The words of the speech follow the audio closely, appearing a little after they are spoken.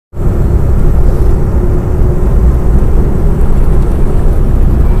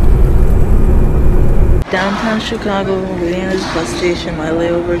Chicago, waiting at this bus station. My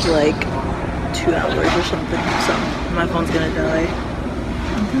layover is like 2 hours or something, so my phone's gonna die.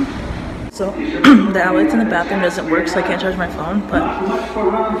 So the outlets in the bathroom doesn't work, so I can't charge my phone, but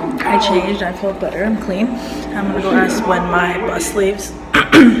I changed, I feel better, I'm clean. I'm gonna go ask when my bus leaves.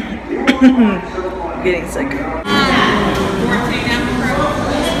 I'm getting sick.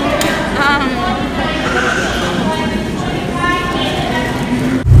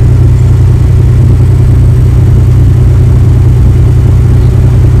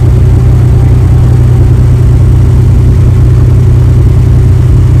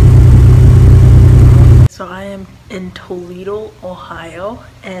 So I am in Toledo, Ohio,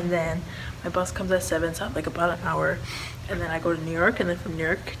 and then my bus comes at 7, so I have like about an hour, and then I go to New York, and then from New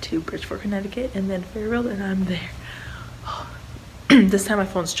York to Bridgeport, Connecticut, and then Fairfield, and I'm there. This time my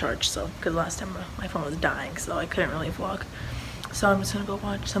phone's charged, so because last time my phone was dying, so I couldn't really vlog. So I'm just gonna go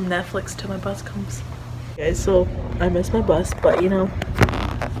watch some Netflix till my bus comes. Guys, so I missed my bus, but you know,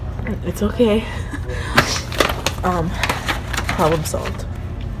 it's okay. Problem solved.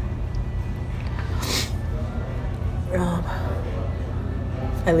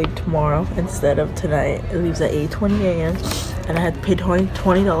 I leave tomorrow instead of tonight. It leaves at 8:20 a.m. and I had to pay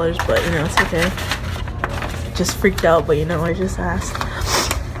 $20, but you know, it's okay. Just freaked out, but you know, I just asked.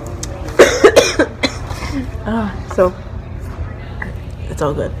 So it's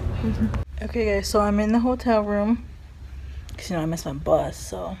all good. Okay guys, so I'm in the hotel room because you know I missed my bus,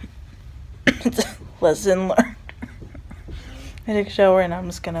 so it's a lesson learned. I took a shower and I'm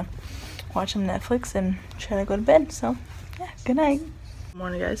just gonna watch some Netflix and try to go to bed. So yeah, good night. Good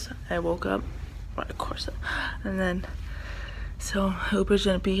morning guys, I woke up, well, of course, and then so Uber's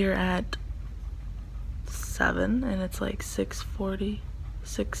gonna be here at 7 and it's like 6:40,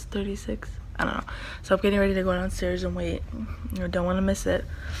 6:36, I don't know. So I'm getting ready to go downstairs and wait. You know, don't want to miss it.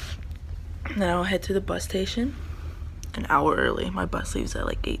 Then I'll head to the bus station an hour early. My bus leaves at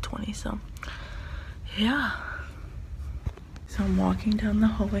like 8:20, so yeah. So I'm walking down the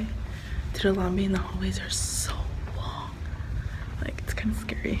hallway to the lobby, and the hallways are so long. Like, it's kind of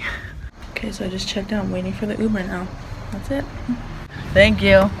scary. Okay, so I just checked out. I'm waiting for the Uber now. That's it. Thank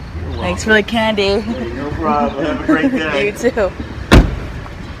you. Thanks for the candy. Hey, no problem. Have a great day. You too.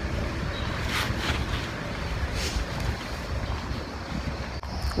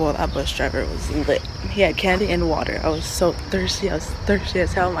 Well, that bus driver was lit. He had candy and water. I was so thirsty. I was thirsty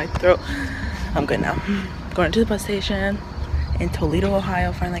as hell in my throat. I'm good now. Going to the bus station in Toledo,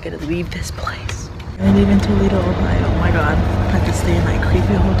 Ohio. Finally, I get to leave this place. I live in Toledo, Ohio. Oh my god. I had to stay in that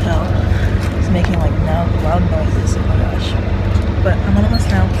creepy hotel. It's making like loud noises. Oh my gosh. But I'm on the bus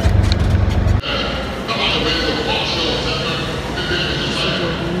now.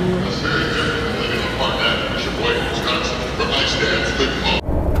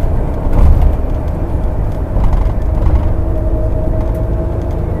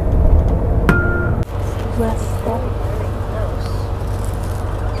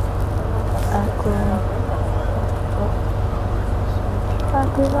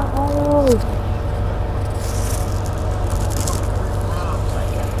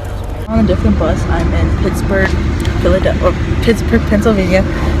 On a different bus. I'm in Pittsburgh, Pennsylvania,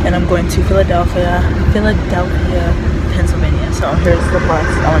 and I'm going to Philadelphia, Pennsylvania. So here's the bus. I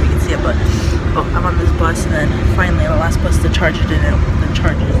don't know if you can see it, but I'm on this bus, and then finally the last bus, the charger didn't work, but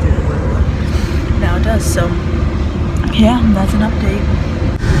now it does. So yeah, that's an update.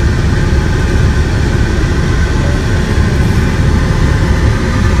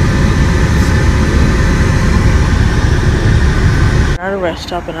 At a rest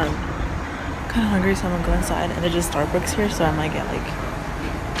stop, and I'm kind of hungry, so I'm gonna go inside. And there's just Starbucks here, so I might get like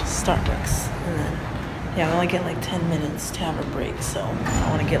Starbucks, and then yeah, I only get like 10 minutes to have a break, so I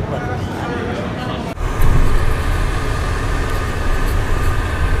want to get level.